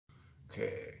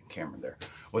Okay, camera there.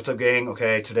 What's up, gang?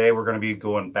 Okay, today we're going to be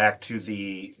going back to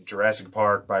the Jurassic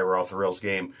Park by Raw Thrills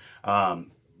game.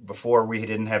 Before we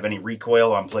didn't have any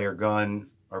recoil on player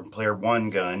one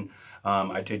gun.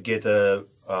 I did get the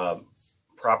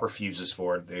proper fuses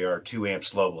for it. They are 2 amp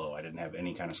slow blow. I didn't have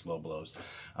any kind of slow blows.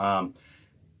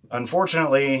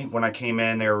 Unfortunately, when I came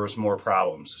in, there was more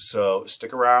problems. So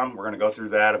stick around. We're going to go through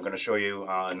that. I'm going to show you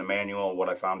in the manual what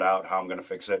I found out, how I'm going to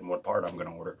fix it, and what part I'm going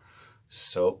to order.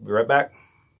 So be right back.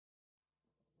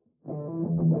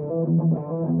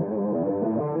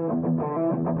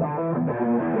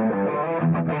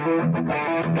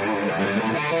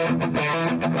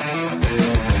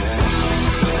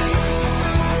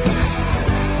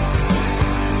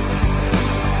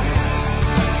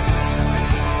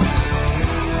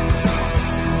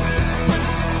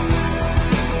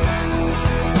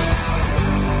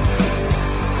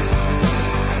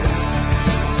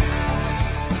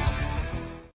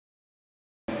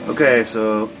 Okay,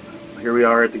 so here we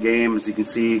are at the game. As you can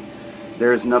see,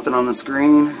 there's nothing on the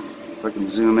screen. If I can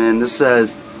zoom in, this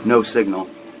says no signal.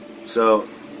 So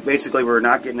basically we're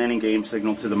not getting any game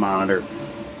signal to the monitor.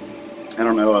 I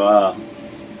don't know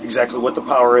exactly what the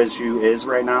power issue is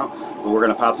right now, but we're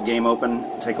going to pop the game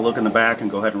open, take a look in the back, and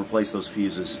go ahead and replace those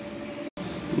fuses.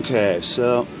 Okay,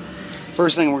 so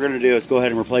first thing we're going to do is go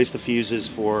ahead and replace the fuses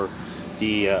for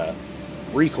the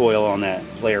recoil on that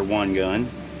player one gun,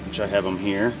 which I have them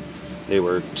here. They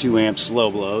were 2 amp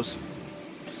slow blows.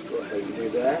 Let's go ahead and do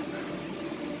that.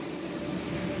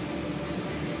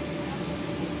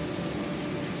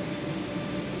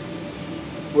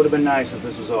 Would have been nice if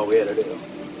this was all we had to do.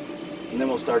 And then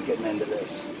we'll start getting into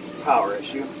this power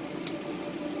issue.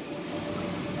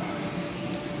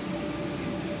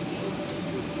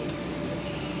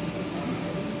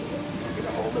 Get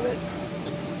a hold of it.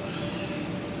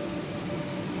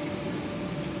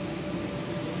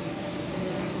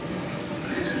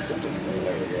 Something.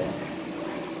 There we go.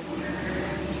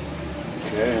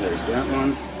 Okay, there's that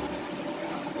one.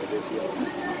 There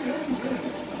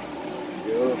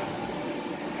we go.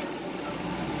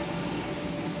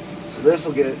 So this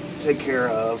will take care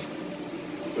of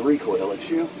the recoil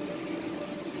issue.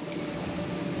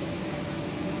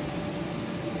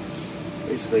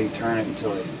 Basically, turn it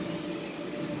until it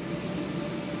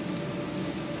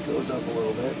goes up a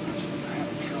little bit. I'm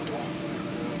having trouble.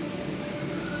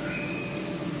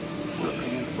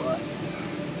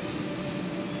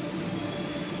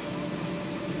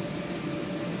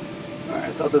 Alright,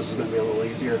 I thought this was going to be a little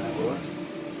easier than it was.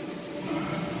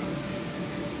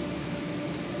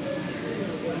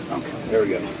 Okay, there we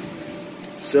go.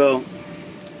 So,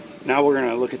 now we're going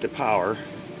to look at the power.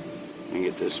 Let me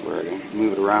get this where I can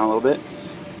move it around a little bit.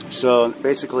 So,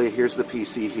 basically, here's the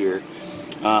PC here.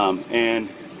 And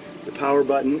the power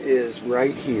button is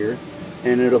right here,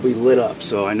 and it'll be lit up.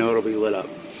 So, I know it'll be lit up.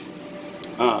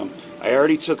 I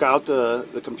already took out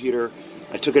the computer.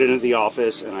 I took it into the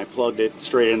office and I plugged it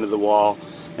straight into the wall,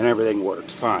 and everything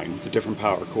worked fine with a different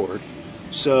power cord.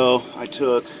 So I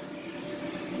took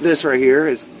this right here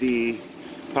is the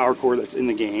power cord that's in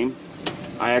the game.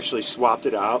 I actually swapped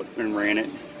it out and ran it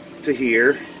to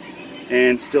here,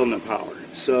 and still no power.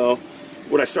 So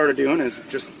what I started doing is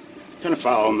just kind of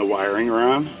following the wiring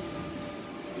around,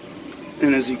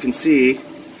 and as you can see,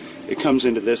 it comes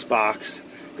into this box,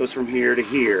 goes from here to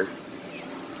here.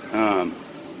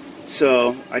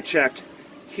 So I checked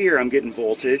here, I'm getting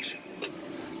voltage,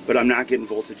 but I'm not getting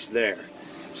voltage there.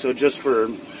 So just for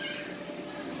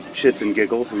shits and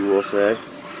giggles, we will say,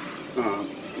 I'm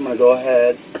going to go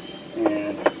ahead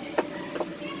and, I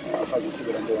don't know if I can see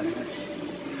what I'm doing here.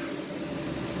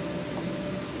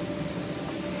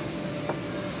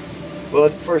 Well,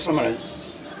 first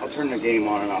I'll turn the game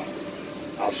on and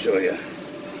I'll show you.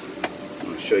 I'm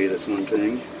going to show you this one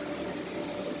thing.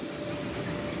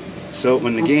 So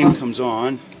when the game comes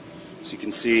on, as you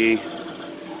can see,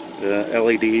 the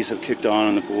LEDs have kicked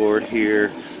on the board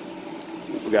here.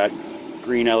 We've got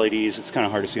green LEDs. It's kind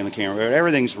of hard to see on the camera, but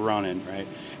everything's running, right?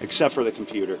 Except for the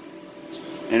computer.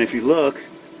 And if you look,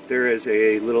 there is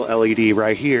a little LED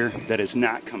right here that is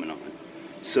not coming on.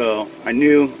 So I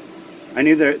knew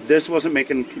that this wasn't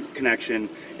making connection,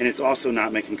 and it's also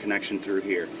not making connection through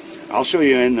here. I'll show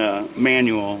you in the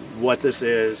manual what this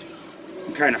is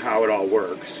and kind of how it all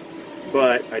works.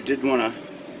 But I did want to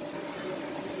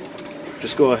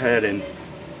just go ahead and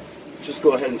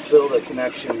fill the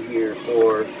connection here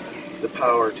for the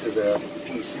power to the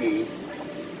PC.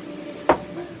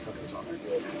 Man, it's okay, it's on there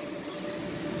good.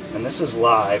 And this is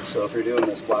live, so if you're doing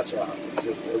this, watch out, because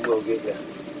it will get you.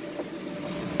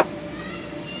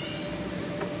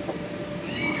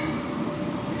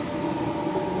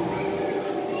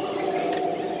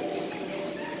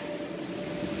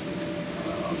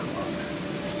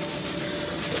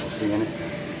 seeing it?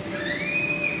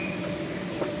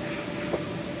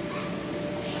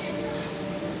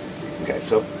 Okay,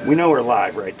 so we know we're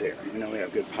live right there. We know we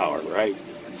have good power right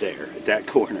there at that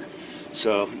corner.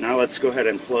 So now let's go ahead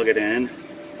and plug it in.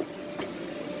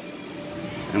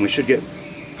 And we should get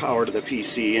power to the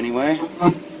PC anyway.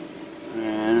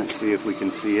 And let's see if we can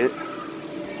see it.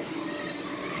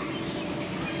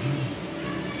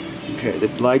 Okay, the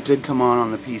light did come on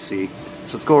the PC.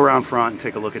 So let's go around front and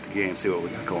take a look at the game, see what we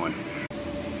got going.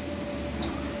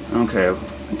 Okay,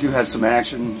 I do have some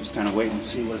action, just kind of waiting to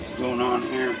see what's going on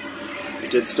here.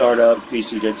 It did start up,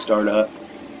 PC did start up.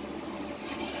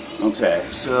 Okay,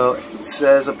 so it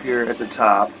says up here at the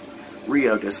top,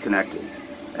 Rio disconnected.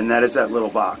 And that is that little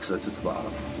box that's at the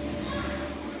bottom.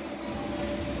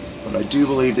 But I do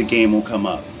believe the game will come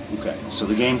up. Okay, so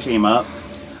the game came up.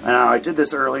 Now I did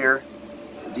this earlier.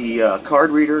 The card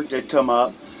reader did come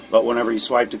up, but whenever you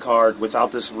swiped a card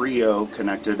without this Rio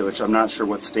connected, which I'm not sure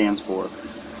what it stands for,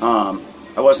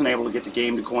 I wasn't able to get the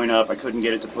game to coin up. I couldn't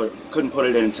get it to couldn't put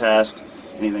it in a test,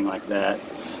 anything like that.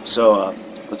 So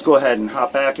let's go ahead and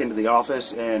hop back into the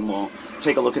office and we'll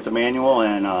take a look at the manual,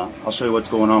 and I'll show you what's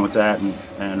going on with that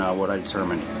and what I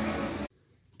determined.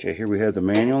 Okay, here we have the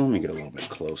manual. Let me get a little bit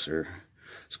closer,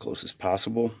 as close as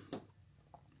possible.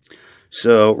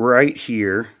 So right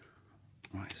here,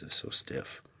 why is this so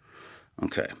stiff?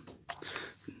 Okay,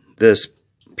 this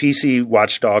PC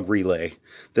watchdog relay,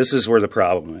 this is where the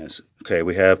problem is. Okay,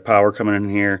 we have power coming in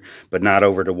here, but not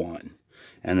over to 1.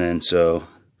 And then so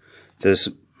this,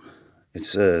 it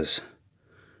says,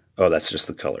 oh, that's just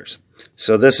the colors.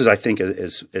 So this is, I think,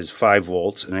 is 5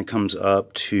 volts, and it comes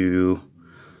up to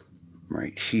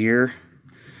right here.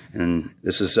 And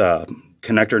this is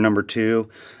connector number 2,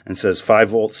 and says 5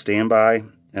 volt standby,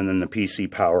 and then the PC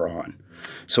power on.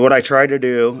 So what I tried to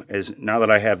do is, now that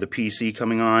I have the PC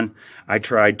coming on, I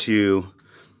tried to,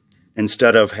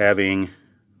 instead of having,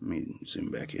 let me zoom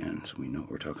back in so we know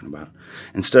what we're talking about.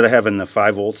 Instead of having the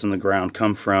 5 volts in the ground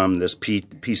come from this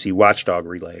PC watchdog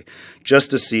relay,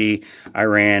 just to see, I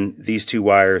ran these 2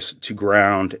 wires to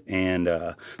ground and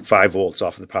 5 volts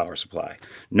off of the power supply.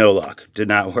 No luck. Did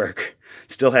not work.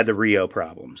 Still had the Rio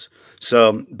problems.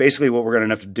 So basically what we're going to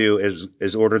have to do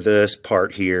is order this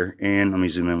part here. And let me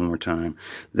zoom in one more time.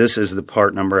 This is the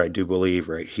part number, I do believe,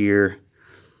 right here,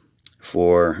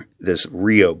 for this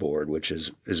Rio board, which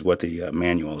is what the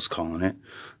manual is calling it.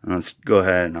 Let's go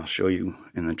ahead and I'll show you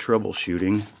in the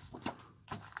troubleshooting.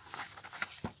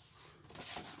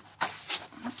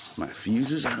 My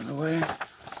fuses out of the way.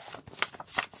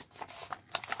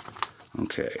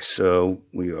 Okay, so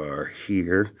we are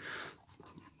here.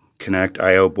 Connect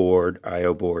IO board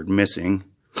missing.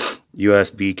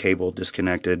 USB cable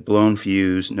disconnected, blown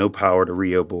fuse, no power to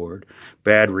Rio board,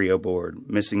 bad Rio board,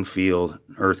 missing field,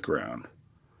 earth ground.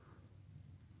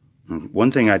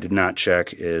 One thing I did not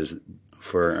check is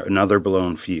for another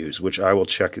blown fuse, which I will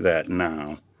check that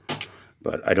now,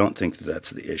 but I don't think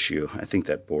that's the issue. I think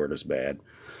that board is bad.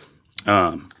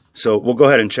 So we'll go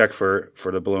ahead and check for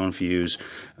the blown fuse.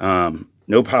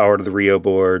 No power to the Rio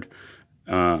board.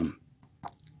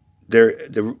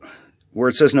 Where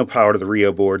it says no power to the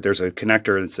Rio board, there's a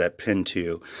connector that's at pin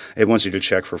 2. It wants you to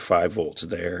check for 5 volts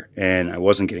there, and I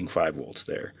wasn't getting 5 volts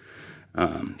there.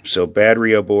 So bad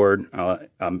Rio board.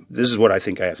 This is what I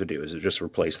think I have to do, is just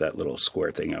replace that little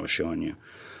square thing I was showing you.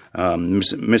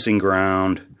 Missing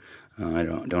ground. I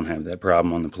don't have that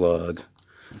problem on the plug.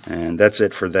 And that's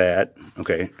it for that.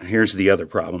 Okay, here's the other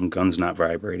problem. Gun's not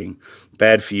vibrating.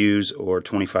 Bad fuse or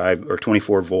 25 or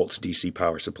 24 volts DC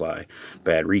power supply.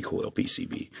 Bad recoil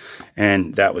PCB.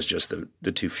 And that was just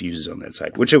the 2 fuses on that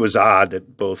side, which it was odd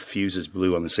that both fuses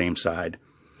blew on the same side.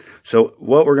 So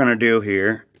what we're going to do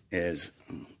here is,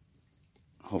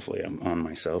 hopefully I'm on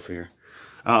myself here.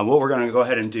 What we're going to go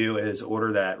ahead and do is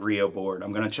order that Rio board.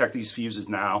 I'm going to check these fuses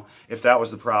now. If that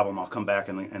was the problem, I'll come back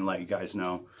and let you guys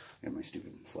know. Get my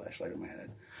stupid flashlight on my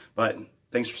head. But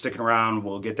thanks for sticking around.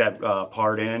 We'll get that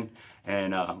part in,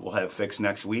 and we'll have it fixed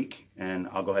next week. And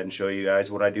I'll go ahead and show you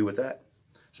guys what I do with that.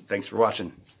 So thanks for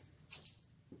watching.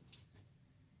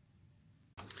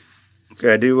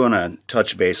 Okay, I do want to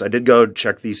touch base. I did go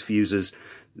check these fuses.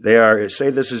 They are, say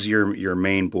this is your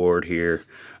main board here.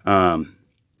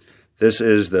 This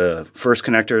is the first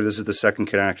connector, this is the second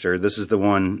connector, this is the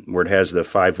one where it has the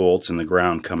 5 volts and the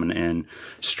ground coming in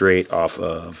straight off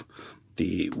of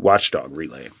the watchdog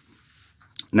relay.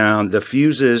 Now the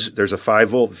fuses, there's a 5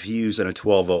 volt fuse and a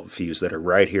 12 volt fuse that are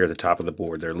right here at the top of the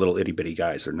board. They're little itty bitty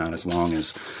guys. They're not as long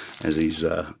as these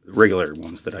regular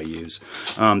ones that I use.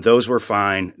 Those were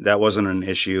fine. That wasn't an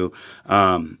issue.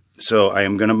 So I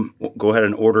am going to go ahead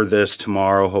and order this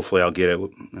tomorrow. Hopefully I'll get it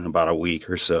in about a week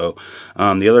or so.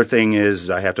 The other thing is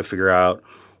I have to figure out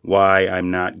why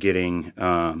I'm not getting,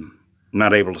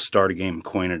 not able to start a game and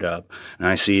coin it up. And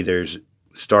I see there's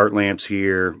start lamps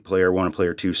here, player 1 and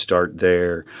player 2 start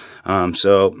there.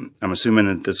 So I'm assuming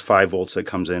that this 5 volts that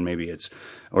comes in, maybe it's,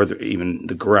 or even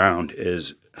the ground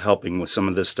is helping with some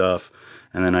of this stuff.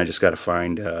 And then I just got to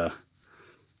find, I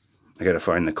got to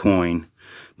find the coin.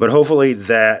 But hopefully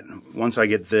that, once I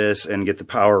get this and get the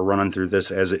power running through this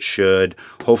as it should,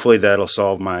 hopefully that'll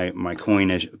solve my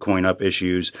coin up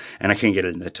issues, and I can get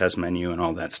it in the test menu and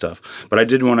all that stuff. But I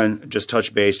did want to just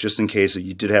touch base, just in case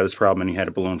you did have this problem and you had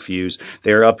a blown fuse.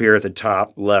 They're up here at the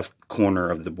top left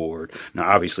corner of the board. Now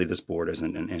obviously this board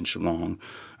isn't an inch long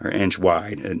or inch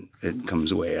wide. It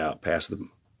comes way out past the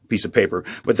piece of paper,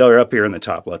 but they're up here in the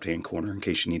top left hand corner in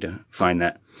case you need to find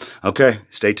that. Okay,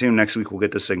 stay tuned. Next week we'll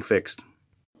get this thing fixed.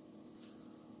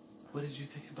 What did you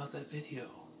think about that video?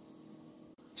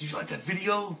 Did you like that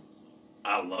video?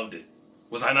 I loved it.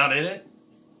 Was I not in it?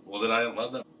 Well, then I didn't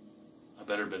love that. I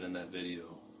better been in that video.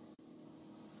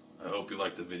 I hope you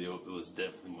liked the video. It was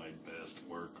definitely my best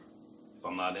work. If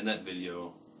I'm not in that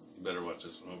video, you better watch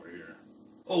this one over here.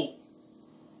 Oh,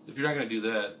 if you're not going to do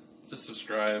that, just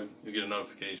subscribe. You'll get a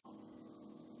notification.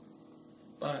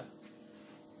 Bye.